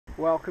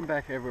Welcome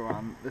back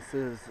everyone. This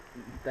is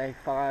day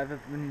 5 of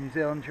the New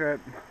Zealand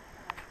trip.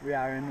 We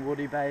are in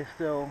Woody Bay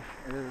still.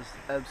 It is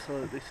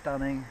absolutely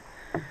stunning.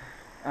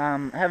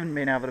 I haven't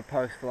been able to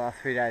post the last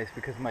 3 days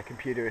because my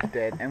computer is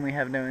dead and we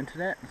have no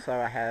internet, so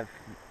I have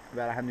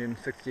about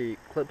 160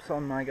 clips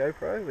on my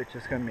GoPro, which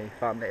is going to be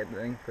fun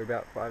editing for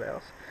about 5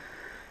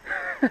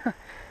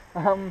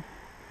 hours.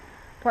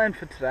 Plan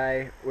for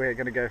today, we're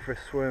going to go for a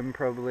swim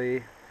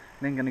probably,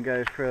 then going to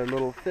go for a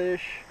little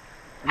fish,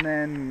 and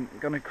then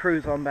going to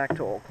cruise on back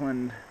to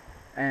Auckland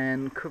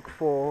and cook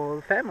for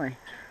the family.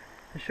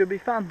 It should be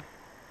fun.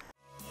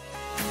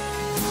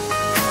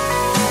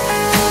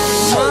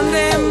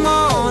 Monday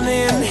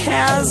morning,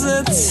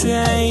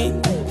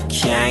 hesitate,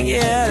 can't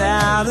get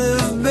out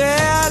of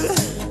bed.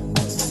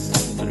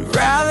 I'd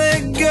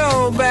rather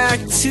go back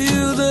to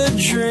the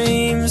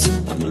dreams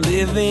I'm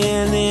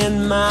living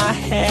in my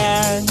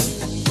head.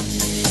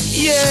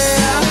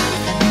 Yeah.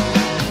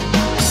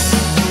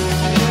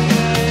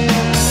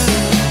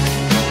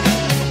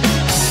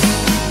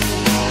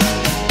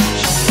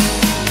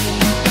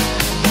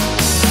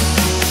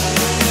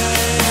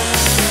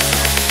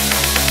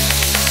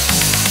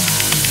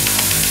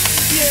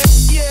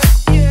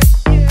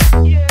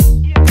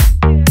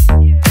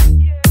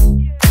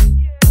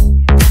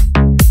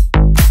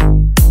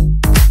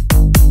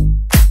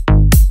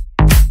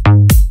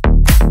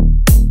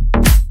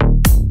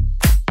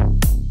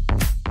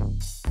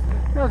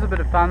 That was a bit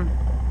of fun.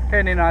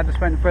 Katie and I just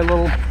went for a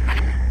little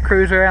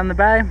cruise around the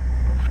bay,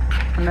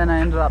 and then I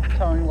ended up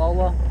towing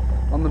Lola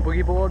on the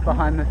boogie board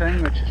behind the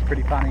thing, which is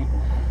pretty funny.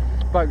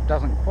 This boat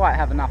doesn't quite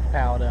have enough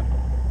power to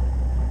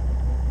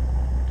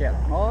get,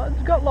 well,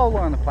 it's got Lola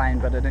on the plane,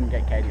 but it didn't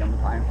get Katie on the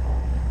plane.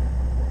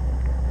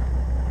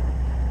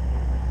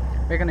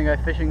 We're gonna go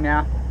fishing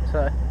now,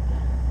 so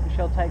we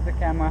shall take the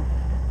camera.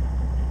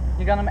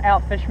 You gonna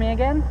outfish me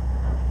again?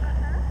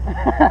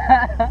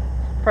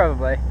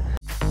 Probably.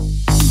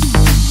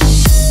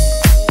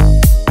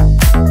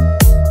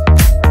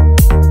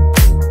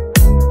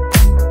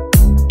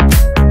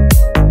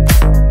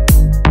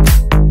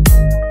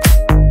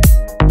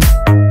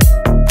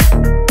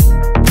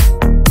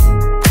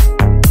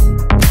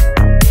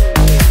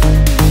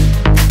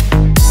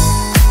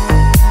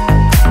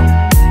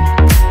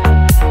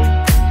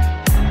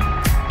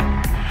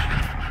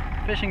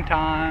 Fishing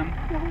time.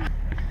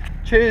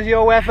 Choose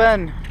your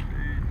weapon.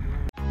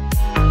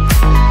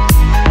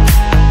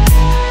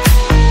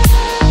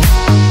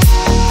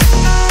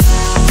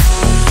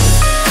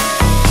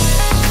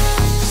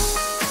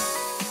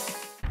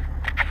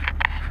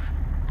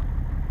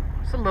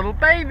 It's a little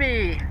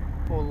baby.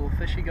 Poor little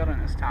fish he got in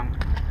his tongue.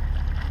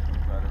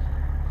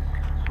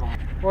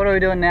 What are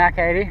we doing now,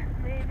 Katie?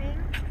 Moving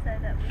so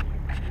that we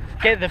can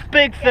get the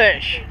big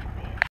fish.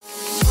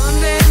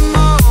 Monday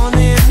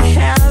morning,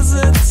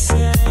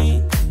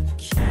 hesitate.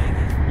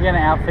 You're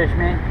gonna outfish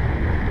me?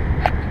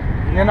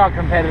 You're not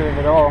competitive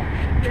at all.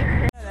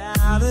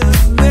 Out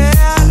of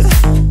bed.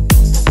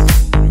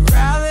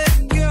 Rather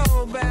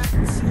go back to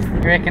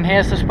You reckon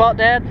here's the spot,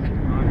 Dad?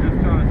 I'm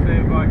just trying to see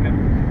if I can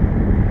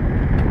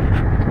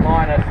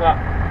line us up.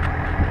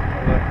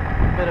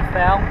 Bit of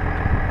foul.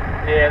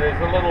 Yeah,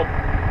 there's a little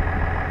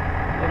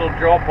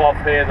drop off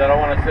here that I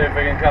want to see if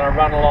we can kind of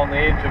run along the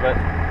edge of it.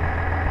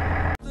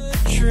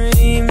 the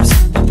dreams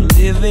I'm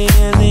living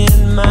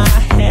in my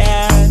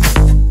head.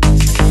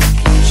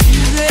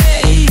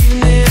 Tuesday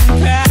evening,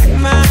 pack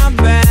my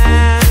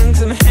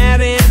bags, I'm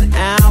heading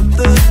out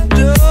the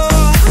door.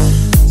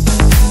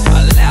 I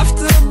left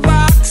a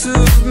box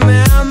of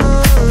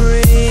memories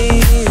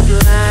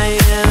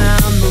lying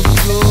on the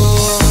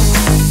floor.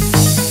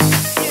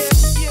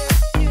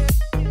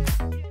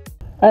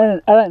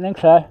 I don't think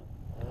so.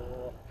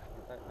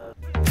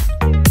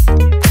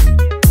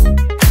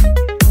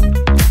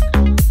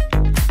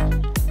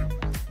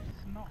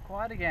 Not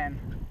quite again.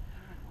 Do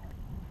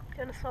you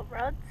want to swap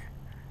rods?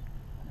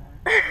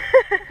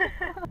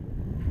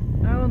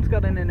 No one's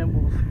got any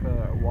nibbles for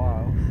a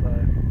while, so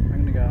I'm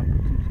gonna go and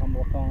put some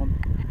sunblock on,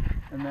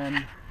 and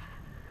then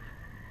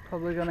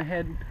probably gonna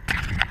head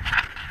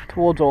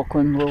towards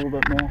Auckland a little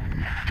bit more,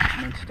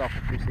 and then stop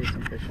if we see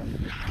some fish on the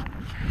fish.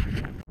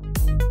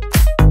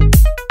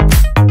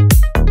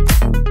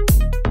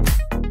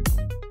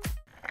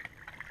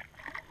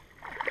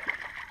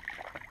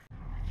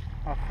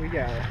 Off we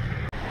go.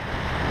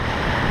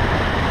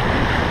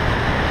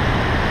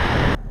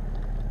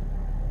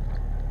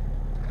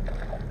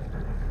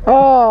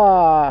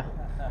 Oh!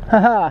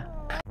 Haha!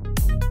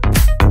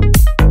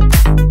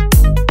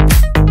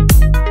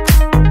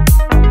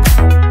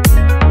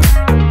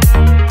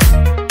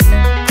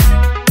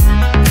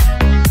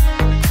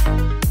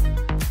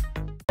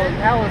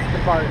 How was the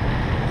boat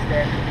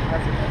instead?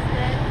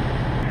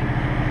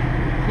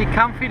 You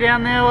comfy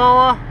down there,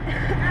 Lola?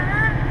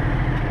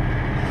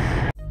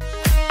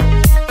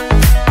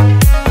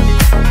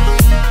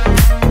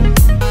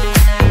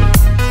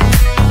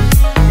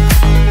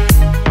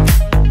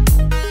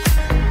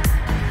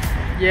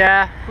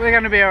 Yeah, we're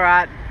gonna be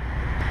alright.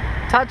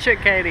 Touch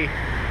it, Katie.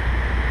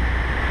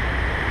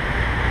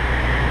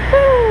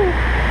 Woo!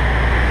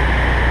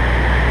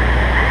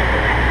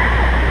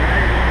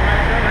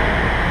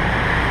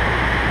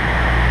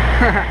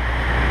 Woo!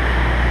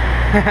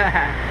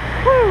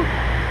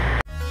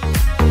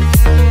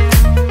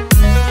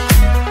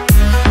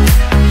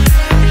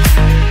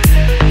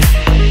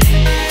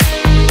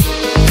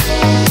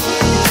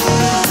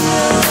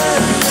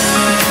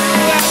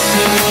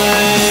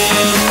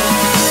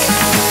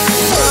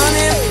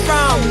 Running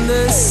from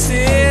the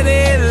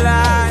city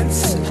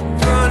lights,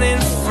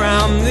 running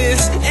from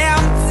this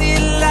empty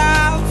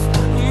life.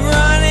 I'm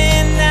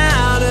running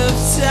out of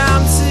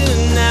time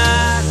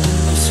tonight.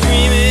 I'm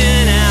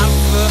screaming out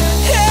for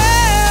help.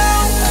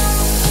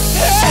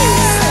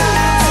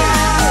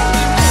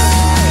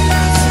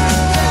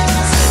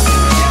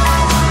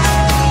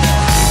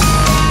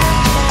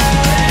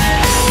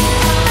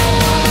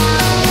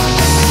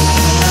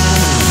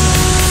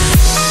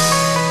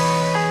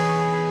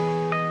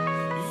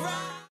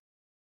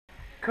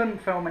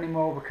 Couldn't film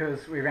anymore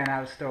because we ran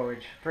out of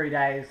storage. 3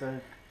 days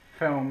of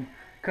film.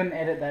 Couldn't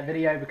edit that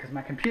video because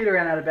my computer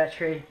ran out of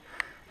battery.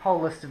 Whole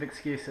list of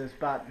excuses,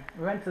 but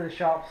we went to the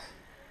shops.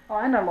 Oh,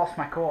 and I lost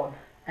my cord.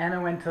 And I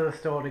went to the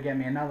store to get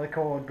me another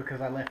cord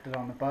because I left it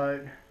on the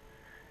boat.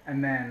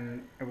 And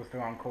then it was the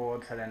wrong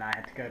cord, so then I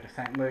had to go to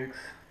St. Luke's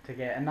to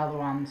get another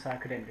one so I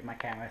could empty my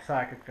camera so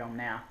I could film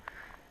now.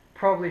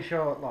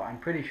 I'm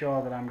pretty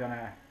sure that I'm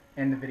gonna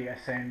end the video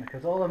soon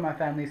because all of my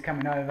family's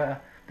coming over.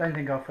 Don't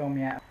think I'll film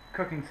yet.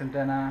 Cooking some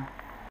dinner.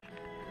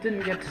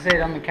 Didn't get to see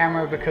it on the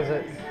camera because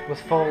it was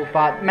full,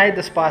 but made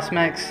the spice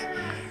mix.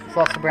 There's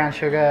lots of brown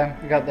sugar.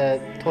 We got the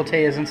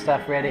tortillas and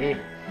stuff ready.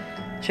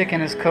 Chicken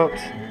is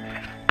cooked.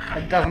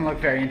 It doesn't look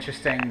very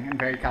interesting and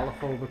very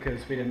colourful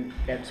because we didn't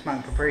get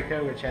smoked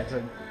paprika, which has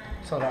a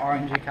sort of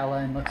orangey colour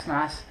and looks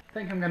nice. I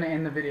think I'm going to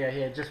end the video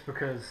here just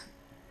because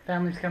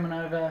family's coming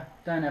over.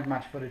 Don't have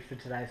much footage for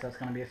today, so it's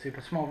going to be a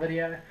super small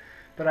video.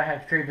 But I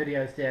have 3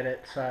 videos to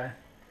edit, so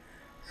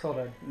sort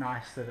of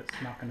nice that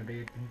it's not going to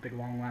be a big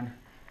long one.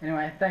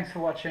 Anyway, thanks for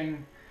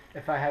watching.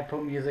 If I have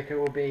put music, it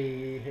will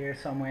be here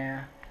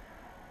somewhere.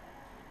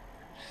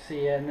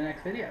 See you in the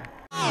next video.